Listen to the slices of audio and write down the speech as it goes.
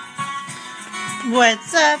What's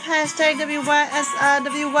up? Hashtag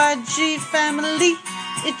WYSIWYG family.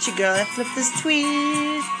 It's your girl. I flipped this tweet.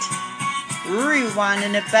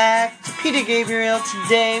 Rewinding it back to Peter Gabriel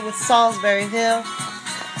today with Salisbury Hill.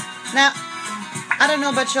 Now, I don't know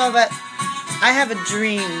about y'all, but I have a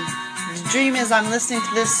dream. The dream is I'm listening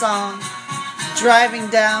to this song, driving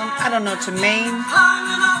down, I don't know, to Maine.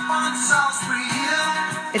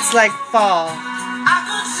 It's like fall.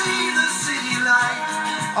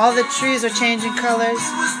 All the trees are changing colors,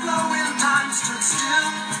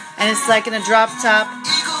 and it's like in a drop top,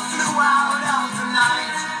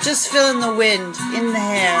 just feeling the wind in the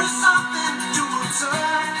hair.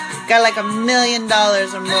 Got like $1 million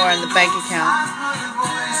or more in the bank account.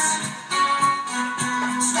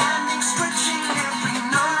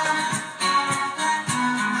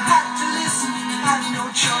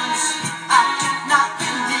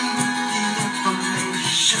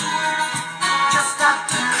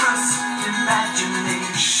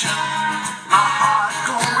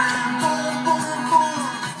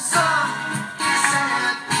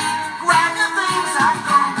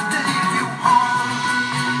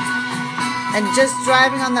 And just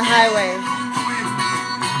driving on the highway,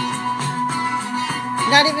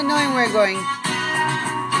 not even knowing where we're going.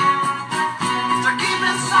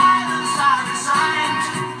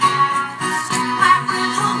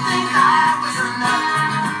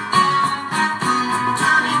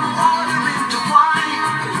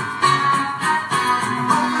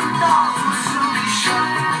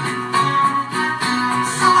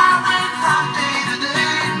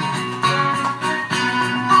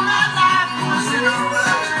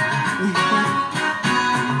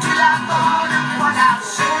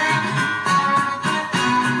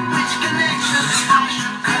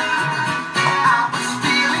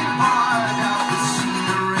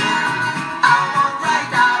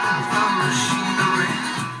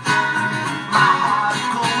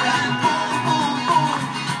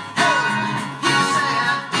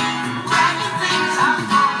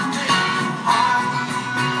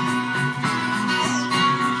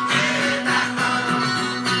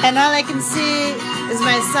 And all I can see is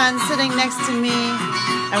my son sitting next to me,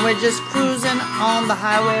 and we're just cruising on the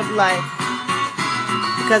highway of life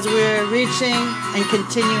because we're reaching and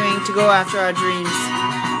continuing to go after our dreams,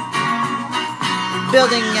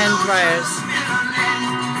 building empires,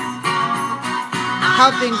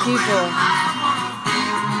 helping people,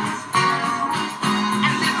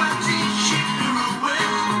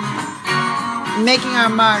 making our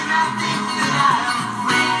mark.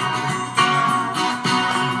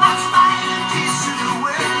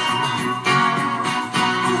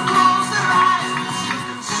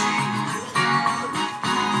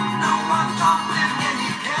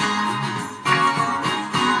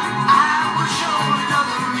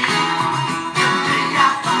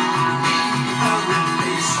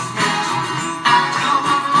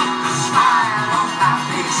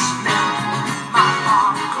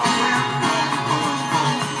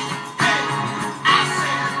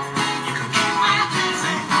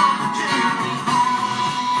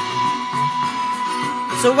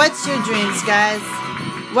 So what's your dreams, guys?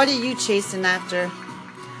 What are you chasing after?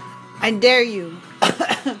 I dare you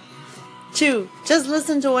to just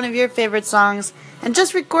listen to one of your favorite songs and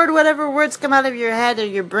just record whatever words come out of your head or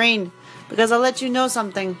your brain, because I'll let you know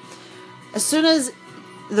something. As soon as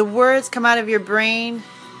the words come out of your brain,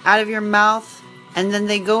 out of your mouth, and then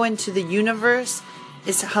they go into the universe,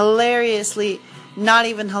 it's hilariously not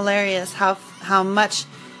even hilarious how much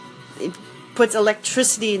it puts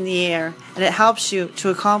electricity in the air, and it helps you to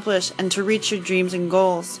accomplish and to reach your dreams and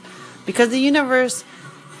goals. Because the universe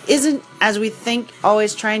isn't, as we think,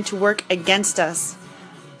 always trying to work against us.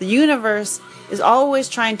 The universe is always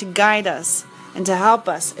trying to guide us and to help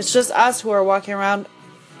us. It's just us who are walking around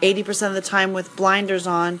 80% of the time with blinders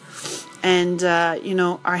on and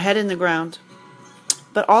our head in the ground.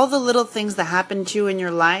 But all the little things that happen to you in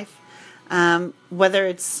your life, whether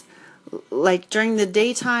it's like during the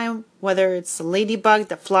daytime, whether it's a ladybug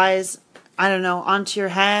that flies, onto your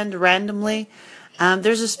hand randomly,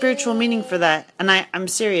 there's a spiritual meaning for that. And I'm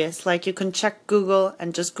serious. Like, you can check Google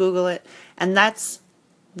and just Google it. And that's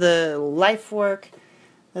the life work,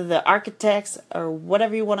 the architects, or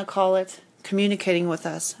whatever you want to call it, communicating with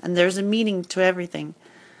us. And there's a meaning to everything.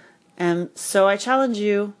 And so I challenge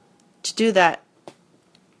you to do that.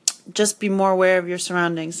 Just be more aware of your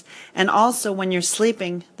surroundings. And also, when you're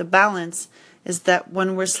sleeping, the balance is that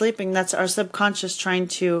when we're sleeping, that's our subconscious trying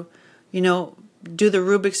to, do the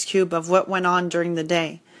Rubik's Cube of what went on during the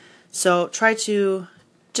day. So try to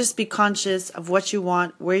just be conscious of what you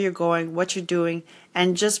want, where you're going, what you're doing,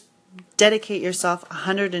 and just dedicate yourself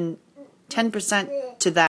 110% to that.